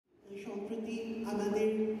সম্প্রতি আমাদের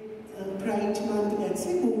pride month গেছে,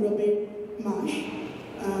 গৌরবের মাস।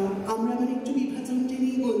 আমরা মানে একটু বিভাজনটা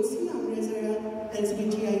নিয়ে বলছি, আমরা যারা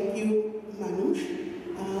LGBTIQ মানুষ,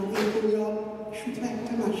 এই গৌরব শুধু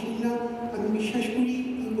একটা মাসের না। আমি বিশ্বাস করি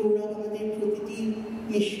এই গৌরব আমাদের প্রতিটি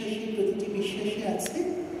নিঃশ্বাসে, প্রতিটি বিশ্বাসে আছে।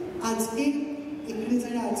 আজকে এখানে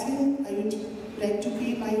যারা আছেন, I would like to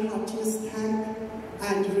pay my heartiest thank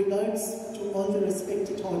and regards to all the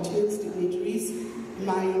respected audience, dignitaries,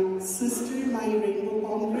 my sister, my rainbow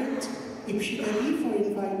comrade, Ipshikari, for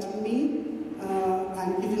inviting me and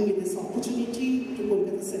giving me this opportunity to go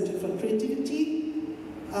to the Center for Creativity.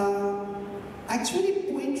 Actually,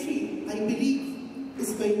 poetry, I believe,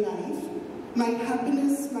 is my life, my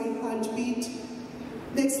happiness, my heartbeat,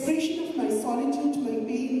 the expression of my solitude, my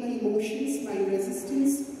pain, my emotions, my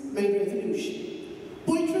resistance, my revolution.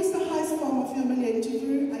 Poetry is the highest form of human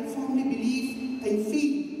endeavor. I firmly believe and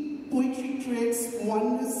feel poetry creates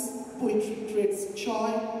oneness, poetry creates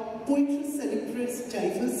joy, poetry celebrates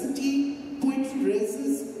diversity, poetry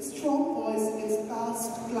raises strong voice against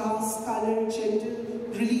caste, class, color, gender,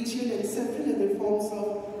 religion, and several other forms of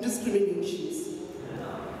discriminations.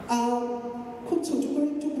 খুব ছোট করে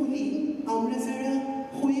একটু বলি, আমরা যারা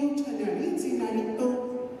হয়ে ওঠা নারী, যে নারীত্ব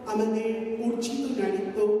আমাদের অর্জিত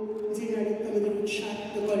নারীত্ব, যে নারীত্ব আমাদের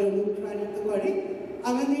উৎসাহিত করে, অনুপ্রাণিত করে,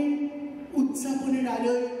 আমাদের উদযাপনের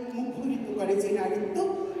আলোয় মুখরিত করে যে নারীত্ব,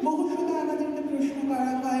 বহু সময় আমাদেরকে প্রশ্ন করা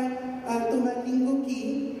হয় তোমার লিঙ্গ কি?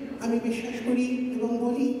 আমি বিশ্বাস করি এবং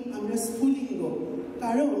বলি আমরা স্ফুলিঙ্গ।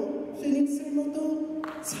 কারণ ফিনিক্সের মতো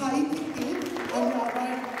ছাই থেকে আমরা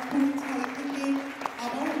আবার পুরো ছাই থেকে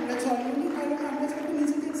আবার আমরা জন্ম নিই। কারণ আমরা যখন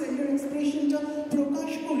নিজেদের জেন্ডার এক্সপ্রেশনটা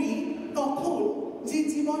প্রকাশ করি, তখন যে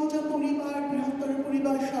জীবনটা পরিবার, বৃহত্তর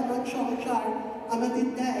পরিবার, সমাজ, সংসার আমাদের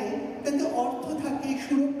দেয়, তাতে অর্থ থাকে,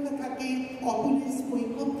 সুরক্ষা থাকে, অপুলেন্স,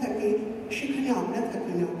 বৈভব থাকে, সেখানে আমরা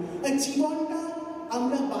থাকি না। আর জীবনটা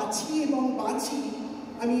আমরা বাঁচি এবং বাঁচি,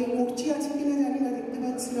 আমি পড়ছি আছে কিনা জানি না, দেখতে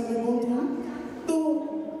পাচ্ছি আমার বন্ধু, তো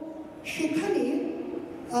সেখানে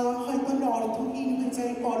হয়তো আমরা অর্থহীন হয়ে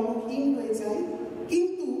যাই, কর্মহীন হয়ে যাই,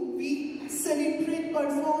 কিন্তু we celebrate,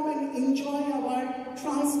 perform and enjoy our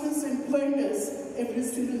transness and queerness every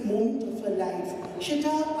single moment of our life.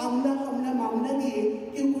 সেটা আমরা মামলা দিয়ে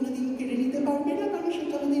কেউ কোনোদিন কেড়ে নিতে পারবে না, কারণ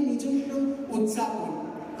সেটা আমাদের নিজস্ব উদযাপন।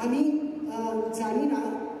 আমি জানি না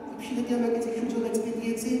সেটাকে আমাকে যে সুযোগ আজকে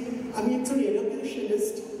দিয়েছে, আমি একজন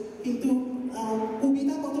এলোকুশনিস্ট, কিন্তু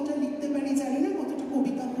কবিতা কতটা লিখতে পারি জানি না, কতটা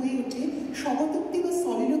কবিতা হয়ে ওঠে, শবতোক্তি বা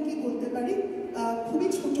সলিলোকি বলতে পারি। খুবই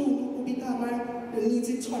ছোট কবিতা, আমার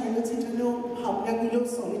নিজের ছড়ানো ছেটানো ভাবনাগুলো,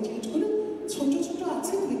 সলিটিউডগুলো ছোট ছোট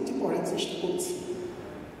আছে, তো একটু পড়ার চেষ্টা করছি।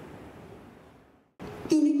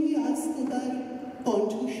 তুমি কি আজ তোমার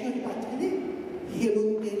কণ্ঠস্বর পাঠালে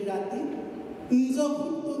হেমন্তের রাতে,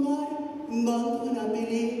 যখন তোমার গন্ধ না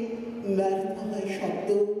পেলে ব্যর্থ হয় শব্দ,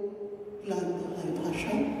 ক্লান্ত হয়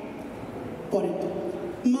ভাষা। পরে তো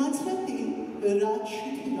মাঝরাতে রাত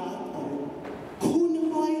শুধু রাত হয়, খুন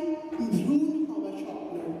হয় ভ্রূণ হওয়া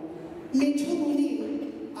স্বপ্ন, মেঠো মনে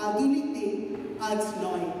আদুলিতে আজ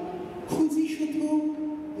নয়, খুঁজি শুধু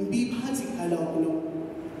বিভাজিকা লগ্ন।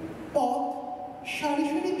 পথ সারি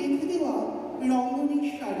সারি বেঁধে দেওয়া রঙ্গনের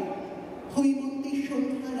শাড়ি, হৈমন্তের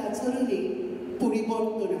সন্ধ্যার আচরণে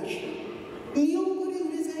পরিবর্তন আসে, নিয়ম করে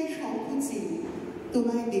উড়ে যায় শঙ্খচিল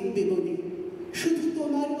তোমায় দেখবে বলে, শুধু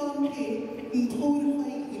তোমার কণ্ঠে ভোর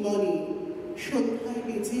হয় ইমনে, সন্ধ্যায়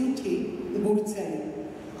বেজে ওঠে গুড়চাই,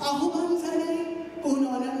 আহ্বান জানায় কোন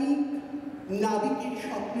অনামিক নাবিকের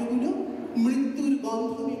স্বপ্নগুলো মৃত্যুর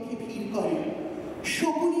গন্ধ মেখে ভিড় করে,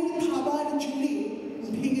 শকুনের খাবার জুড়ে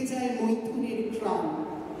ভেঙে যায় মৈথুনের প্রাণ।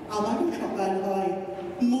 আবারও সকাল হয়,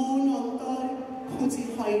 মন অন্তর খোঁজে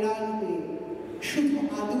হয়রান হয়ে, শুধু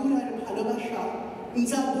আদর আর ভালোবাসা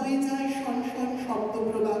যা বয়ে যায় শনশন শব্দ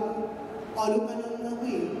প্রবাহ, অলকানন্দা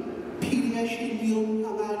হয়ে ফিরে আসে নিয়ম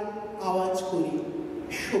ভাঙার আওয়াজ করে,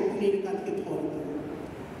 শকুনের কাঁধে ভর।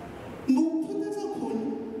 মুগ্ধতা যখন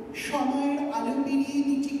সময়ের আলো পেরিয়ে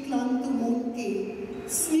দুটি ক্লান্ত মনকে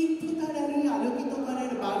স্নিগ্ধতার আলোয় আলোকিত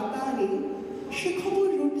করার বার্তা আনে, সে খবর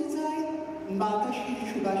রটে যায় বাতাসের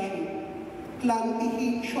সুবাসে।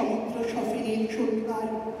 ক্লান্তিহীন সমুদ্র সফেনের সন্ধ্যার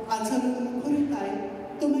আচরণ মুখরিতায়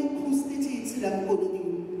তোমায় খুঁজতে চেয়েছিলাম কোনোদিন।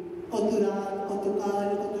 কত রাত, কত কাল,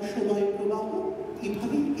 কত সময় প্রবাহ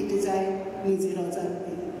এভাবেই কেটে যায় নিজের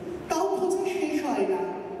অজান্তে। তাও খোঁজা শেষ হয় না।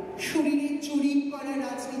 শরীরের চুরি করা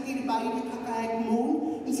রাজনীতির বাইরে থাকা এক মন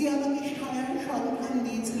যে আমাকে ছায়ার সন্ধান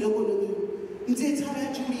দিয়েছিল কোনোদিন, যে ছায়া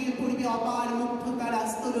জড়িয়ে পড়বে অপার মুগ্ধতার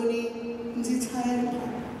আস্তরণে, যে ছায়ার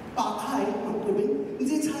পাখায় করবে,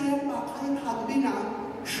 যে ছায়ার পাখায় থাকবে না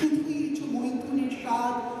শুধুই মৈথুনের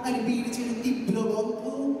স্বাদ আর বীর্যের তীব্র গন্ধ,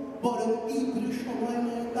 বরং তীব্র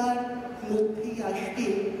সময়ময়তার আসবে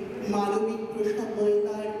মানবিক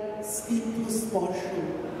প্রসন্নতার স্নিগ্ধ স্পর্শ,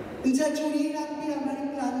 যা জড়িয়ে রাখবে আমার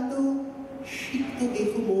ক্লান্ত সিক্ত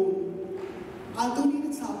দেহ মন। আদরের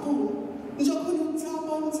চাপন যখন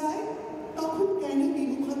উদযাপন চায়, তখন কেন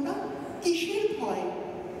বিমুখতা, কিসের ভয়?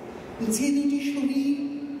 যে দুটি শরীর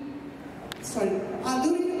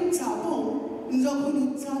আদরের চাপন যখন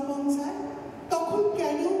উদযাপন চায়, তখন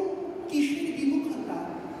কেন কিসের বিমুখতা,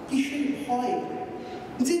 কিসের ভয়?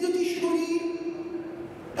 যে দুটি শরীর,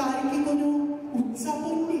 তার কি কোনো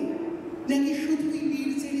উদযাপন নেই, নাকি শুধুই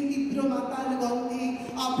বীর্যের তীব্র মাতাল গন্ধে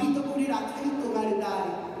আবৃত করে রাখাই তোমার দায়?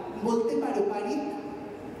 বলতে পারো পারি?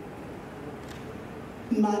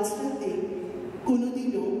 মাঝরাতে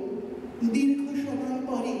কোনোদিনও দীর্ঘ সময়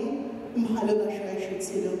পরে ভালোবাসা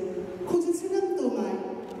এসেছিল। খুঁজেছিলাম তোমায়।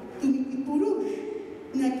 তুমি কি পুরুষ,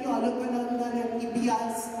 নাকি অলকানন্দা, নাকি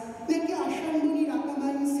বিয়াস, নাকি আসামনি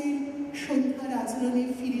রাকামাইন্সের সন্ধ্যার আচরণে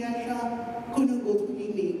ফিরে আসা কোনো গধূলি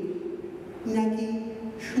মেয়ে, নাকি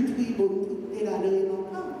শুধুই বন্ধুত্বের আলোয়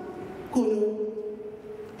মাখা কোনো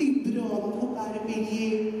তীব্র অন্ধকার পেরিয়ে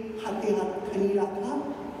হাতে হাতখানি রাখা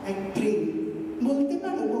এক প্রেম? বলতে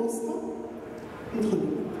পারো বৌস্ত?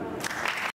 ধন্যবাদ।